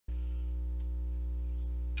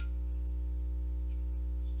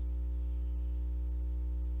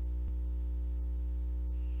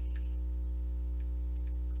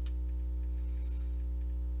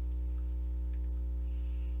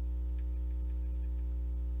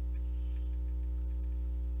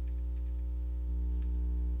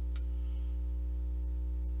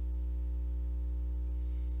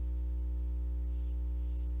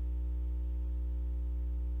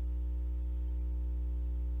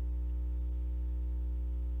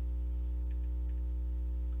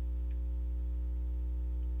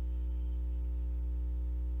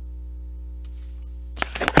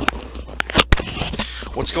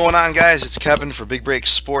What's going on, guys? It's Kevin for Big Break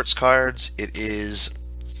Sports Cards. It is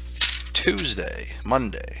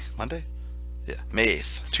Monday, yeah, May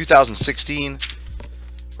 8th, 2016.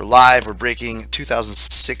 We're live. We're breaking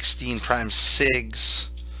 2016 Prime Sigs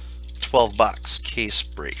 12-box case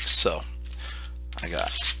breaks. So I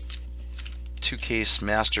got 2-case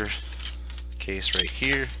master case right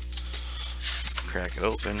here. Crack it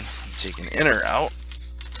open. Take an inner out.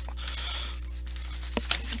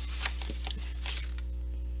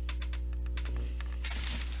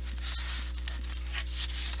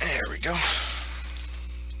 There we go.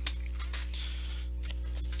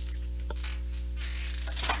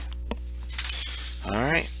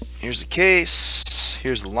 Alright, here's the case.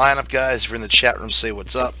 Here's the lineup, guys. If you're in the chat room, say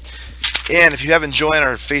what's up. And if you haven't joined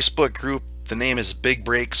our Facebook group, the name is Big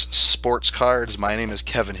Breaks Sports Cards. My name is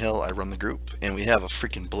Kevin Hill. I run the group, and we have a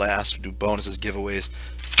freaking blast. We do bonuses, giveaways,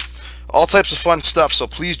 all types of fun stuff. So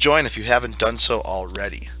please join if you haven't done so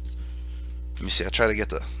already. Let me see. I'll try to get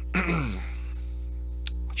the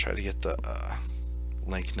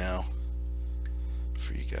link now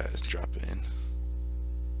for you guys. Drop it in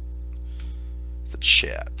the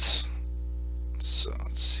chat. So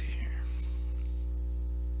let's see here.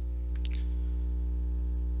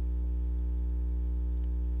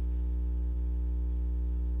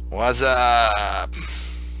 What's up?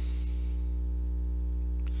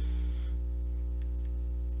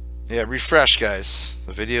 Yeah, refresh, guys.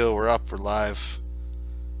 The video, we're up, we're live,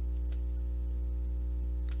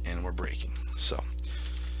 and we're breaking. So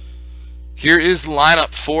here is the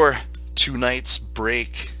lineup for tonight's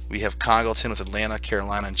break. We have Congleton with Atlanta,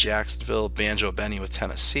 Carolina, and Jacksonville, Banjo Benny with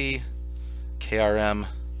Tennessee, KRM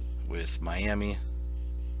with Miami,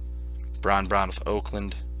 Brown with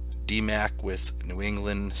Oakland, D-Mac with New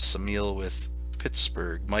England, Samil with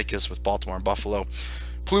Pittsburgh, Micahs with Baltimore and Buffalo,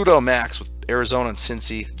 Pluto Max with Arizona and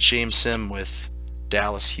Cincy, James Sim with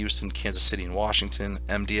Dallas, Houston, Kansas City, and Washington,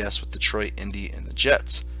 MDS with Detroit, Indy, and the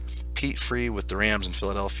Jets, Pete Free with the Rams in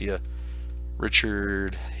Philadelphia,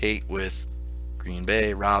 Richard Haight with Green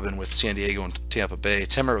Bay, Robin with San Diego and Tampa Bay,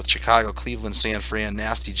 Timmer with Chicago, Cleveland, San Fran,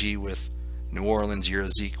 Nasty G with New Orleans,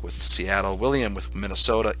 Zeke with Seattle, William with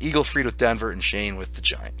Minnesota, Eagle Freed with Denver, and Shane with the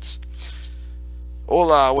Giants.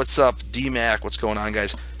 Hola, what's up? D-Mac, what's going on,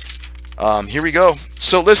 guys? Here we go.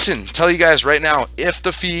 So listen, tell you guys right now, if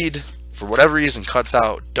the feed, for whatever reason, cuts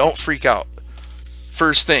out, don't freak out.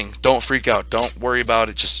 First thing, don't freak out. Don't worry about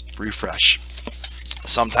it. Just refresh.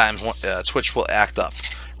 Sometimes Twitch will act up.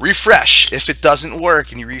 Refresh. If it doesn't work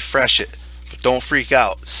and you refresh it, but don't freak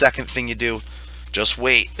out. Second thing you do, just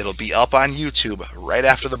wait. It'll be up on YouTube right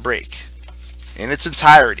after the break in its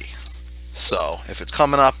entirety. So if it's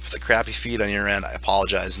coming up with a crappy feed on your end, I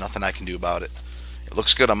apologize. Nothing I can do about it. It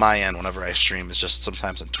looks good on my end whenever I stream. It's just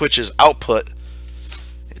sometimes on Twitch's output,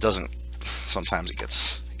 it doesn't. Sometimes it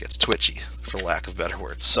gets twitchy, for lack of better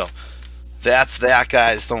words. So that's that,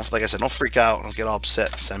 guys. Don't, like I said, don't freak out. Don't get all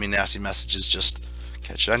upset. Send me nasty messages. Just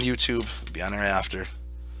catch it on YouTube. Be on there after.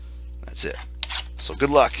 That's it. So good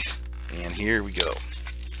luck. And here we go.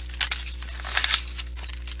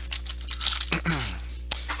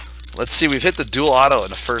 Let's see. We've hit the dual auto in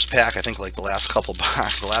the first pack. I think like the last couple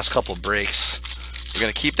breaks. We're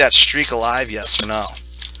gonna keep that streak alive, yes or no?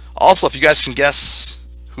 Also, if you guys can guess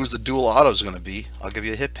who's the dual auto is gonna be, I'll give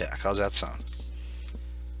you a hit pack. How's that sound?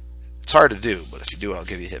 It's hard to do, but if you do it, I'll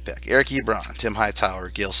give you a hit pack. Eric Ebron, Tim Hightower,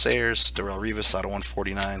 Gale Sayers, Darrelle Revis out of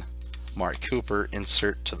 149, Mark Cooper,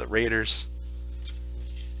 insert to the Raiders,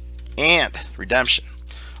 and redemption.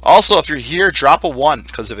 Also, if you're here, drop a 1,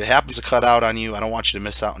 because if it happens to cut out on you, I don't want you to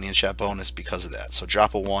miss out on the in-chat bonus because of that. So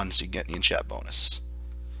drop a 1 so you get the in-chat bonus.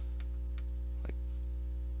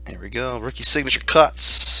 Here we go. Rookie signature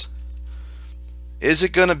cuts. Is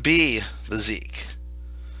it going to be the Zeke?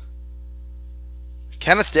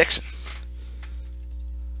 Kenneth Dixon.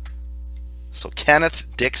 So Kenneth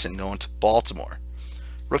Dixon going to Baltimore.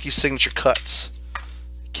 Rookie signature cuts.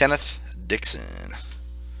 Kenneth Dixon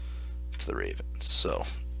to the Ravens. So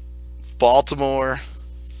Baltimore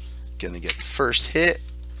going to get the first hit.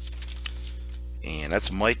 And that's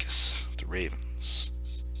Micahs, the Ravens.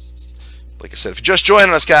 Like I said, if you're just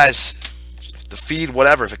joining us, guys, the feed,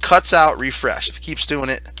 whatever, if it cuts out, refresh. If it keeps doing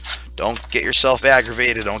it, don't get yourself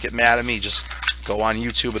aggravated. Don't get mad at me. Just go on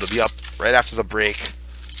YouTube. It'll be up right after the break.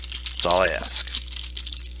 That's all I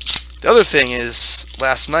ask. The other thing is,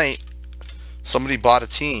 last night, somebody bought a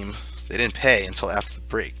team. They didn't pay until after the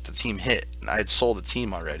break. The team hit, and I had sold the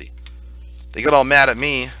team already. They got all mad at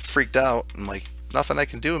me, freaked out. I'm like, nothing I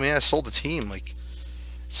can do, man. I sold the team. Like, it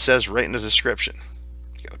says right in the description.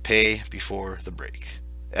 You got to pay before the break.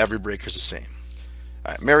 Every breaker's the same.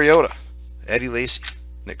 All right, Mariota, Eddie Lacy,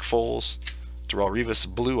 Nick Foles, Darrelle Revis,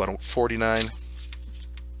 blue out of 49.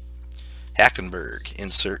 Hackenberg,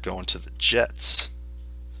 insert going to the Jets.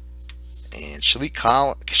 And Shalik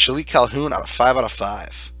Calhoun out of 5 out of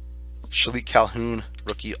 5. Shalik Calhoun,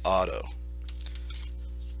 rookie auto.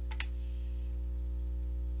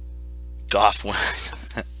 Goff went.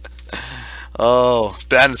 Oh,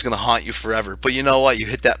 Ben is going to haunt you forever. But you know what? You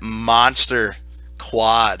hit that monster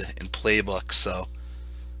quad in Playbook. So,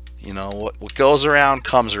 you know, what goes around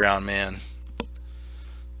comes around, man.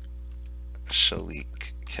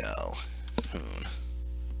 Shalik Calhoun.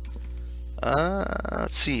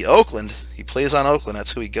 Let's see. Oakland. He plays on Oakland.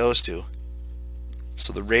 That's who he goes to.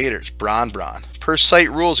 So the Raiders. Bron. Per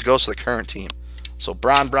site rules, it goes to the current team. So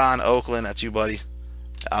Bron, Oakland. That's you, buddy.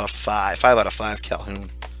 Out of 5. 5 out of 5,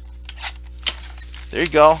 Calhoun. There you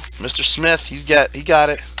go. Mr. Smith. He got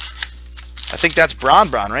it. I think that's Bron,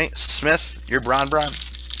 right? Smith, you're Bron.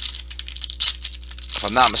 If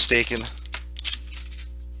I'm not mistaken.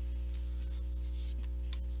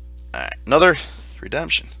 Alright, another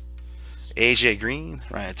redemption. AJ Green,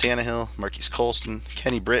 Ryan Tannehill, Marquise Colston,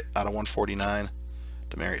 Kenny Britt out of 149.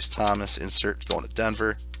 Demaryius Thomas, insert going to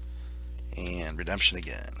Denver. And redemption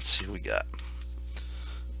again. Let's see who we got.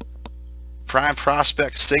 Prime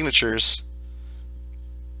prospect signatures.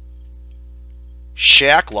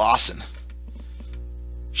 Shaq Lawson.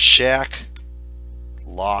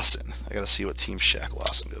 I gotta see what team Shaq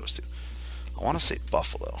Lawson goes to. I want to say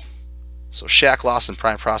Buffalo. So Shaq Lawson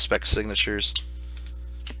prime prospect signatures.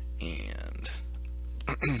 And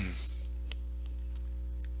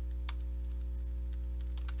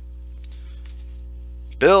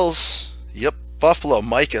Bills. Yep, Buffalo.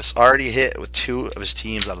 Micah's already hit with 2 of his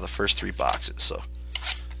teams out of the first 3 boxes. So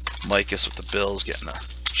Micah's with the Bills getting a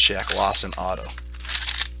Shaq Lawson auto.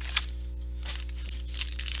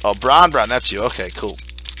 Oh, Bron, that's you. Okay, cool.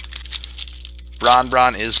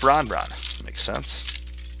 Bron is Bron. Makes sense.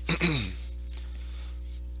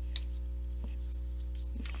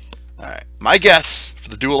 Alright. My guess for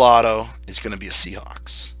the dual auto is going to be a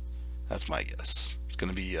Seahawks. That's my guess. It's going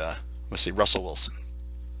to be, I'm going to say Russell Wilson.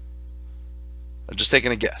 I'm just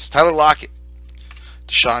taking a guess. Tyler Lockett.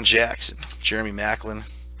 Deshaun Jackson. Jeremy Maclin.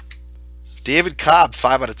 David Cobb,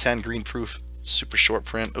 5 out of 10, green proof, super short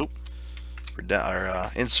print. Oop.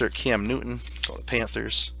 Insert Cam Newton, go to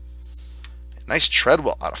Panthers. Nice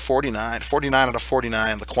Treadwell out of 49. 49 out of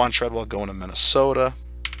 49. Laquan Treadwell going to Minnesota.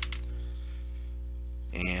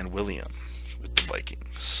 And William with the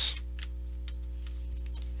Vikings.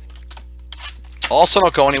 Also,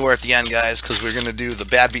 don't go anywhere at the end, guys, because we're going to do the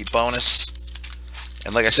bad beat bonus.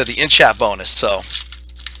 And like I said, the in-chat bonus. So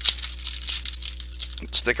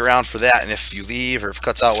stick around for that, and if you leave or if it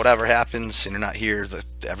cuts out, whatever happens, and you're not here, the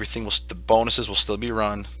bonuses will still be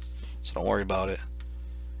run, so don't worry about it.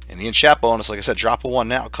 And the in-chat bonus, like I said, drop a 1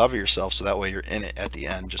 now, cover yourself, so that way you're in it at the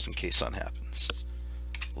end, just in case something happens.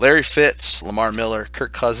 Larry Fitz, Lamar Miller,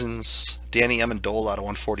 Kirk Cousins, Danny Amendola out of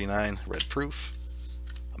 149, red proof.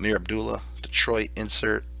 Amir Abdullah, Detroit,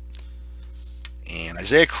 insert. And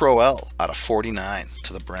Isaiah Crowell out of 49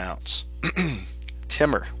 to the Browns.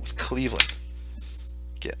 Timmer with Cleveland.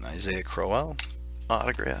 Getting Isaiah Crowell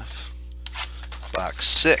autograph. Box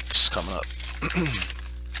 6 coming up.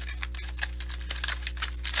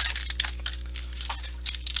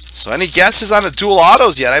 So any guesses on the dual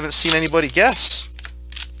autos yet? I haven't seen anybody guess.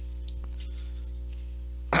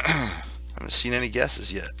 I haven't seen any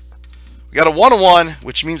guesses yet. We got a 1-1,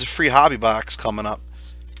 which means a free hobby box coming up.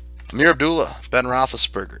 Amir Abdullah, Ben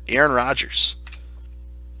Roethlisberger, Aaron Rodgers.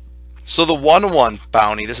 So the 1-1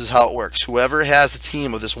 bounty, this is how it works. Whoever has the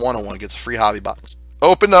team of this 1-1 gets a free hobby box.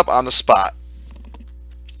 Opened up on the spot.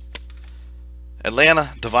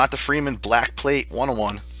 Atlanta, Devonta Freeman, black plate,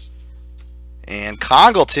 1-1. And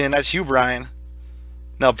Congleton, that's you, Brian.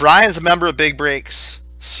 Now, Brian's a member of Big Breaks,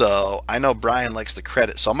 so I know Brian likes the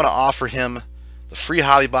credit. So I'm going to offer him the free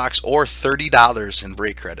hobby box or $30 in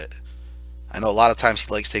break credit. I know a lot of times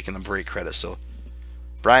he likes taking the break credit, so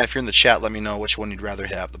Brian, if you're in the chat, let me know which one you'd rather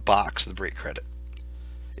have, the box or the break credit.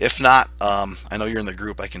 If not, I know you're in the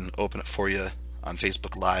group. I can open it for you on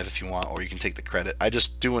Facebook Live if you want, or you can take the credit. I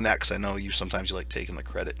just doing that because I know you sometimes you like taking the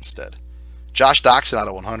credit instead. Josh Doctson out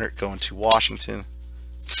of 100 going to Washington.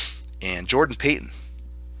 And Jordan Payton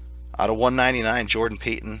out of 199. Jordan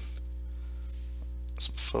Payton.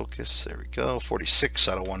 Some focus. There we go. 46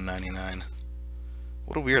 out of 199.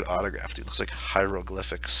 What a weird autograph, dude. Looks like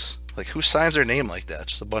hieroglyphics. Like, who signs their name like that?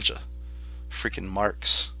 Just a bunch of freaking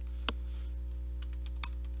marks.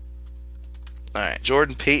 Alright,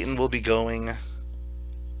 Jordan Payton will be going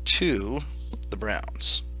to the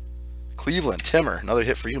Browns. Cleveland, Timmer. Another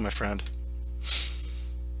hit for you, my friend.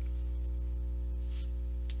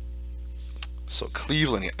 So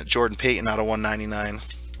Cleveland, Jordan Payton out of 199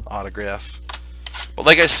 autograph. But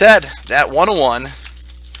like I said, that 101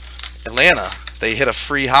 Atlanta, they hit a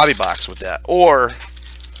free hobby box with that. Or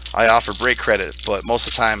I offer break credit, but most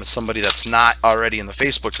of the time it's somebody that's not already in the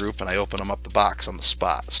Facebook group, and I open them up the box on the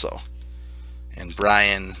spot. So, and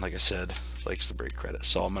Brian, like I said, likes the break credit,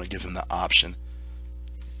 so I'm going to give him the option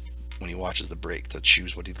when he watches the break to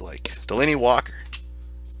choose what he'd like. Delaney Walker,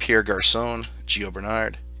 Pierre Garçon, Gio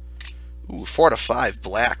Bernard. Ooh, 4/5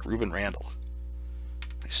 black, Ruben Randall.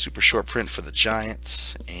 Nice super short print for the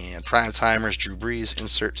Giants. And prime timers, Drew Brees,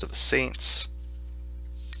 insert to the Saints.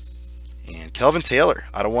 And Kelvin Taylor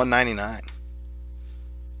out of 199.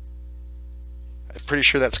 I'm pretty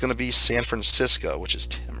sure that's going to be San Francisco, which is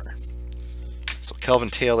Timmer. So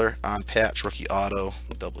Kelvin Taylor on patch, rookie auto.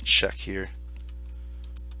 We'll double check here.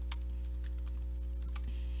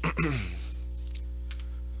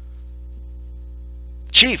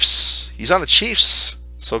 Chiefs. He's on the Chiefs.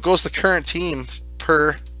 So it goes to the current team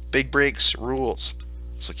per Big Breaks rules.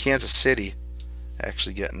 So Kansas City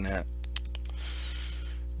actually getting that.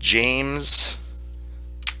 Jamesham?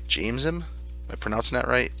 Am I pronouncing that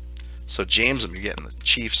right? So Jamesham, you're getting the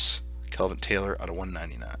Chiefs. Kelvin Taylor out of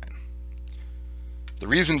 199. The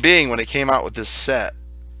reason being, when it came out with this set,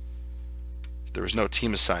 there was no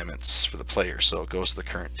team assignments for the player, so it goes to the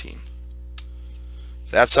current team.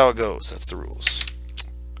 That's how it goes. That's the rules.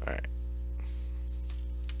 Alright.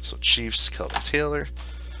 So Chiefs, Kelvin Taylor.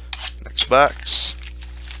 Next box.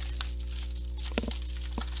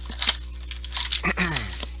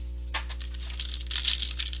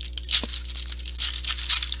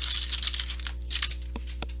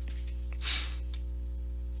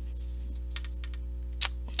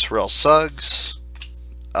 Terrell Suggs,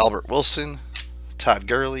 Albert Wilson, Todd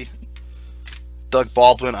Gurley, Doug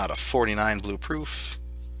Baldwin out of 49 blue proof,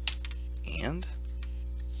 and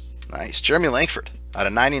nice, Jeremy Langford out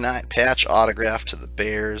of 99 patch autograph to the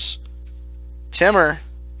Bears. Timmer,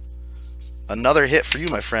 another hit for you,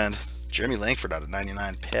 my friend. Jeremy Langford out of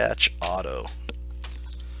 99 patch auto.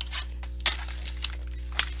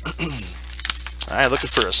 All right, looking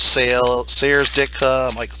for a Sayers,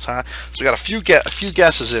 Ditka, Michael Thomas. So we got a few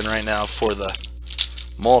guesses in right now for the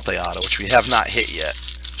multi-auto, which we have not hit yet.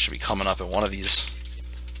 Should be coming up in one of these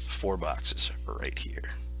 4 boxes right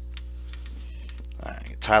here. All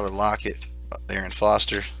right, Tyler Lockett, Aaron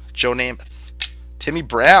Foster, Joe Namath, Timmy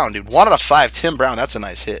Brown, dude. 1/5 Tim Brown. That's a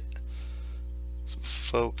nice hit. Some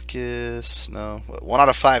focus. No.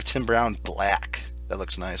 1/5 Tim Brown black. That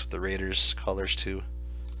looks nice with the Raiders colors too.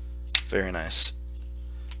 Very nice.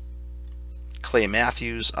 Clay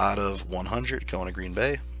Matthews out of 100 going to Green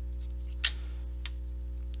Bay.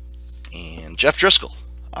 And Jeff Driscoll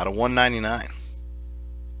out of 199.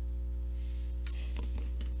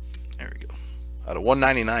 There we go. Out of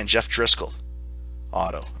 199, Jeff Driscoll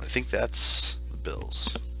auto. I think that's the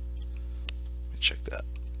Bills. Let me check that.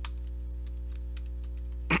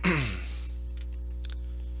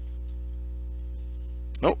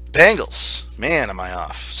 Nope, Bengals. Man, am I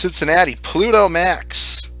off. Cincinnati, Pluto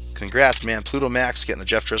Max. Congrats, man. Pluto Max getting the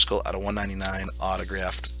Jeff Driscoll out of 199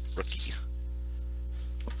 autographed rookie.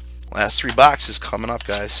 Last 3 boxes coming up,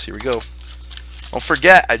 guys. Here we go. Don't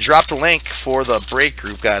forget, I dropped the link for the break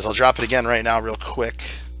group, guys. I'll drop it again right now real quick.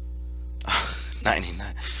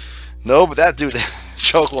 99. No, but that dude,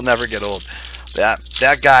 joke will never get old.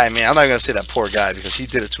 That guy, man, I'm not going to say that poor guy because he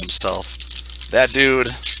did it to himself. That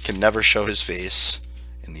dude can never show his face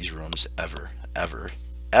in these rooms ever, ever,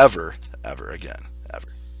 ever, ever again.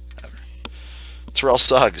 Ever, ever. Terrell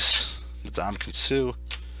Suggs, Ndamukong Suh,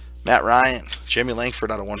 Matt Ryan, Jamie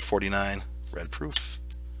Langford out of 149, red proof.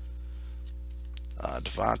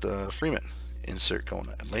 Devonta Freeman, insert going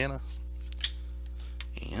to Atlanta.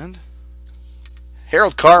 And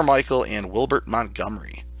Harold Carmichael and Wilbert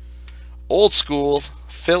Montgomery. Old school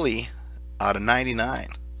Philly out of 99.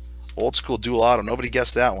 Old school dual auto. Nobody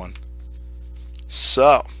guessed that one.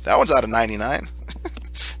 So, that one's out of 99.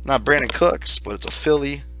 Not Brandon Cooks, but it's a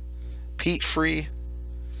Philly. Pete Free.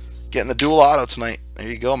 Getting the dual auto tonight. There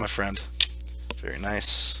you go, my friend. Very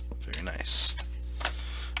nice. Very nice.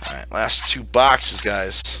 Alright, last 2 boxes,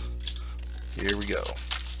 guys. Here we go.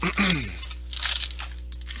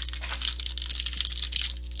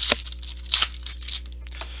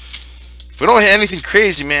 If we don't hit anything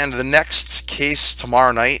crazy, man, the next case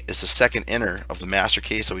tomorrow night is the second inner of the master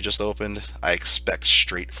case that we just opened. I expect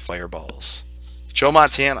straight fireballs. Joe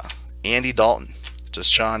Montana, Andy Dalton,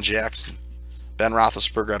 Deshaun Jackson, Ben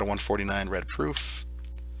Roethlisberger out of 149, red proof.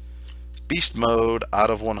 Beast Mode out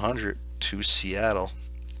of 100 to Seattle.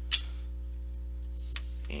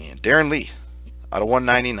 And Darren Lee out of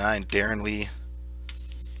 199, Darren Lee,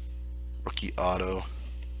 Rookie auto.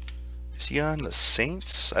 Is he on the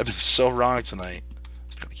Saints? I've been so wrong tonight.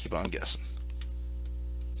 I'm going to keep on guessing.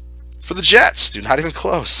 For the Jets, dude, not even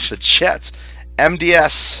close. The Jets.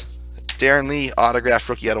 MDS. Darren Lee, autograph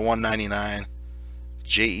rookie out of 199.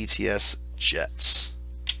 JETS Jets.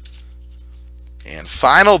 And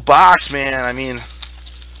final box, man. I mean,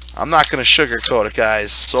 I'm not going to sugarcoat it,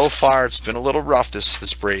 guys. So far, it's been a little rough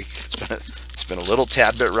this break. It's been a little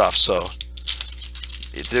tad bit rough. So,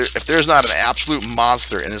 if there's not an absolute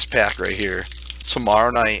monster in this pack right here,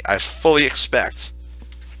 tomorrow night, I fully expect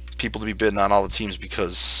people to be bidding on all the teams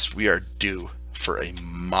because we are due for a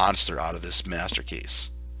monster out of this master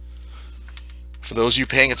case. For those of you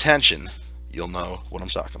paying attention, you'll know what I'm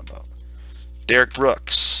talking about. Derek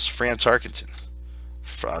Brooks, Fran Tarkenton,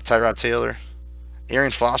 Tyrod Taylor,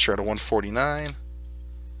 Arian Foster out of 149,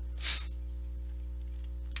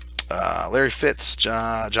 Larry Fitz,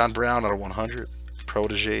 John Brown out of 100,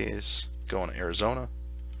 Proteges going to Arizona,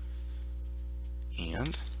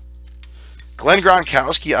 and Glenn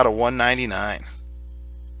Gronkowski out of 199.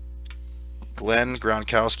 Glenn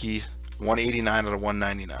Gronkowski, 189 out of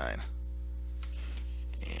 199.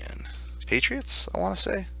 And Patriots, I want to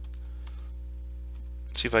say.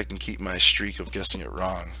 Let's see if I can keep my streak of guessing it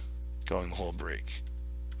wrong going the whole break.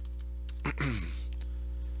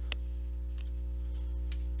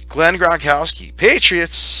 Glenn Gronkowski,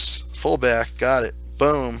 Patriots, fullback, got it.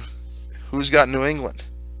 Boom. Who's got New England?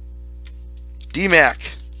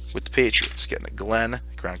 D-Mac with the Patriots, getting a Glenn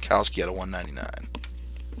Gronkowski out of 199.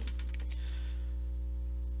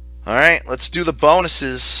 All right, let's do the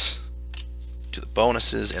bonuses. Do the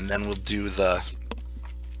bonuses, and then we'll do the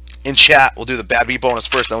in chat. We'll do the bad beat bonus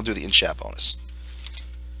first, then we'll do the in chat bonus.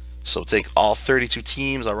 So we'll take all 32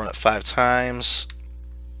 teams. I'll run it 5 times.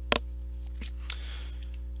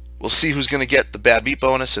 We'll see who's going to get the bad beat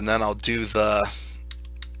bonus, and then I'll do the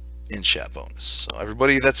in chat bonus. So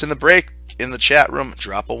everybody that's in the break in the chat room,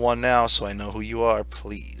 drop a 1 now so I know who you are,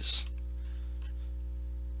 please.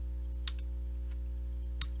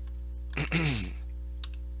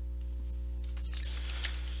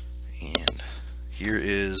 And here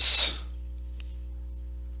is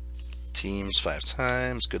teams 5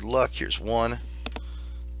 times. Good luck. Here's 1.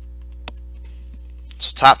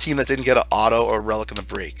 So top team that didn't get an auto or relic in the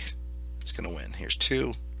break is going to win. Here's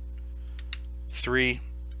 2, 3,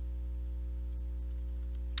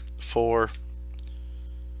 4,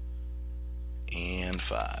 and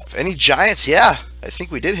 5. Any Giants? Yeah, I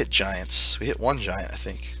think we did hit Giants. We hit 1 Giant, I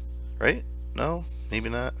think. Right? No? Maybe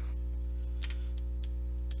not.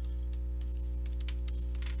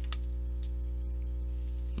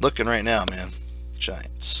 Looking right now, man.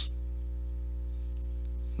 Giants.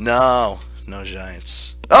 No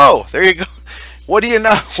Giants. Oh, there you go. What do you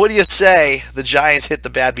know? What do you say? The Giants hit the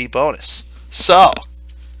bad beat bonus. So,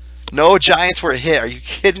 no Giants were hit. Are you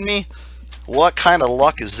kidding me? What kind of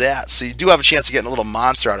luck is that? So you do have a chance of getting a little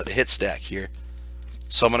monster out of the hit stack here.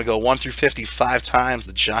 So I'm going to go 1 through 50 5 times.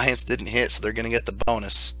 The Giants didn't hit, so they're going to get the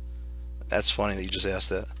bonus. That's funny that you just asked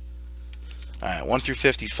that. All right, 1 through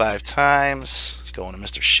 50 5 times. Going to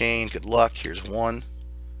Mr. Shane. Good luck. Here's 1,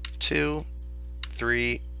 2,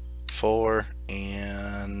 3, 4,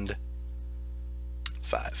 and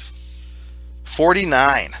 5.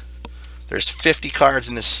 49. There's 50 cards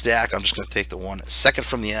in this stack. I'm just going to take the one second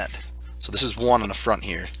from the end. So this is 1 on the front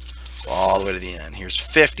here, all the way to the end. Here's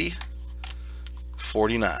 50.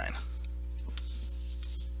 49.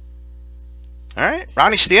 All right,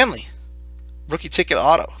 Ronnie Stanley, rookie ticket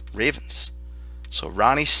auto, Ravens. So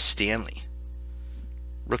Ronnie Stanley,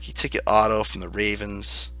 rookie ticket auto from the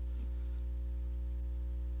Ravens.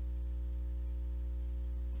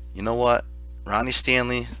 You know what, Ronnie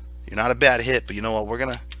Stanley, you're not a bad hit, but you know what, we're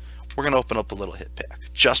gonna open up a little hit pack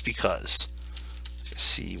just because. I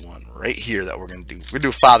see one right here that we're gonna do. We're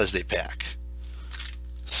gonna do a Father's Day pack.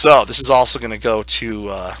 So this is also going to go to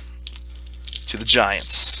the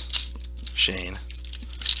Giants, Shane.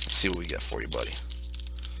 Let's see what we get for you, buddy.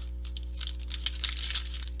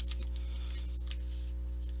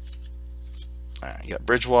 All right, you got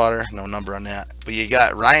Bridgewater, no number on that, but you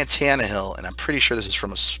got Ryan Tannehill, and I'm pretty sure this is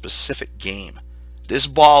from a specific game. This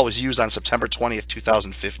ball was used on September 20th,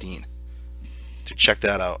 2015. So check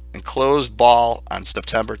that out. Enclosed ball on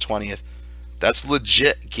September 20th. That's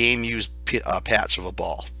legit game used patch of a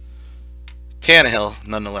ball. Tannehill,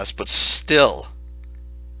 nonetheless, but still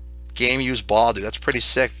game used ball, dude. That's pretty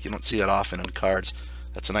sick. You don't see that often in cards.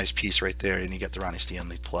 That's a nice piece right there, and you get the Ronnie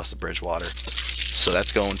Stanley plus the Bridgewater. So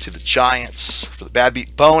that's going to the Giants for the bad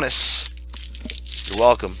beat bonus. You're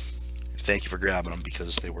welcome. Thank you for grabbing them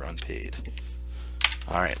because they were unpaid.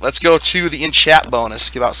 All right, let's go to the in chat bonus.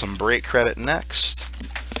 Give out some break credit next,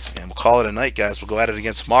 And we'll call it a night, guys. We'll go at it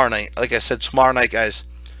again tomorrow night. Like I said, tomorrow night, guys,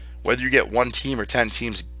 whether you get 1 team or 10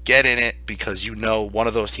 teams, get in it, because you know one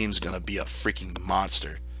of those teams is going to be a freaking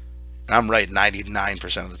monster. And I'm right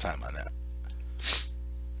 99% of the time on that.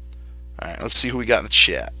 Alright, let's see who we got in the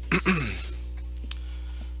chat.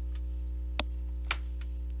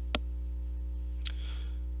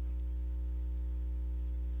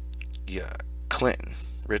 Yeah, Clinton,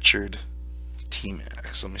 Richard,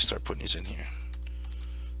 T-Max. Let me start putting these in here.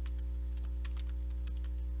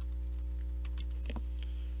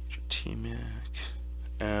 T-Mac,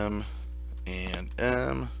 M, and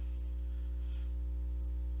M.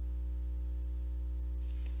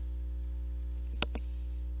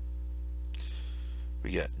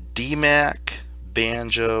 We got D-Mac,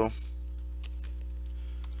 Banjo,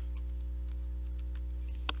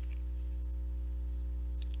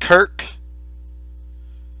 Kirk,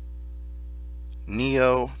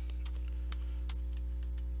 Neo,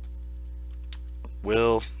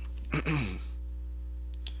 Will,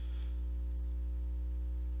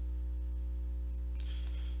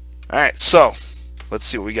 alright, so let's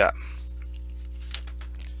see what we got.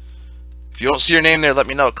 If you don't see your name there, let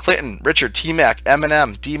me know. Clinton, Richard, T-Mac,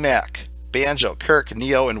 Eminem, D-Mac, Banjo, Kirk,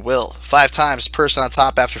 Neo, and Will. 5 times. Person on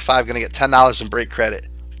top after 5 going to get $10 in break credit.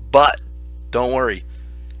 But don't worry.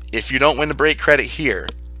 If you don't win the break credit here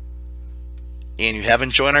and you haven't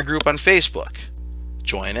joined our group on Facebook,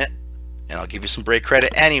 join it. And I'll give you some break credit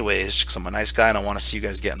anyways, because I'm a nice guy and I want to see you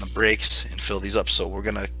guys getting the breaks and fill these up. So we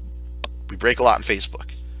break a lot on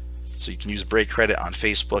Facebook. So you can use break credit on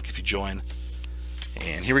Facebook if you join.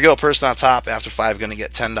 And here we go. Person on top after 5 going to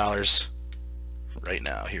get $10 right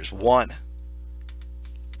now. Here's 1,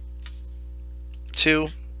 2,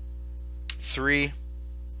 3,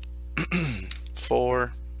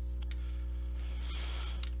 4,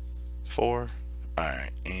 alright,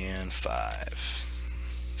 and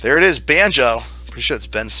 5. There it is, Banjo. Pretty sure it's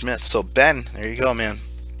Ben Smith. So Ben, there you go, man.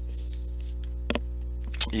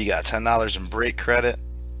 You got $10 in break credit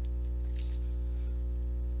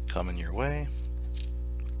coming your way.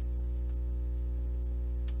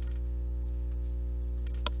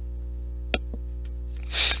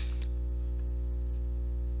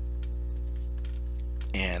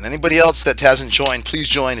 And anybody else that hasn't joined, please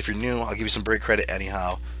join. If you're new, I'll give you some break credit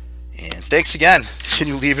anyhow. And thanks again. Can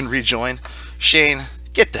you leave and rejoin? Shane,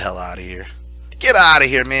 get the hell out of here. Get out of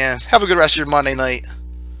here, man. Have a good rest of your Monday night.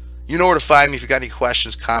 You know where to find me if you got any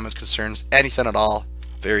questions, comments, concerns, anything at all.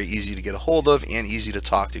 Very easy to get a hold of and easy to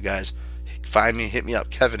talk to, guys. Find me, hit me up,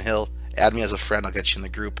 Kevin Hill. Add me as a friend. I'll get you in the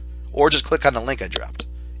group. Or just click on the link I dropped.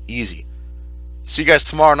 Easy. See you guys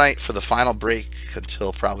tomorrow night for the final break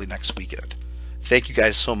until probably next weekend. Thank you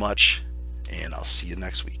guys so much, and I'll see you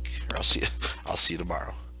next week. Or I'll see you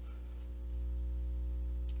tomorrow.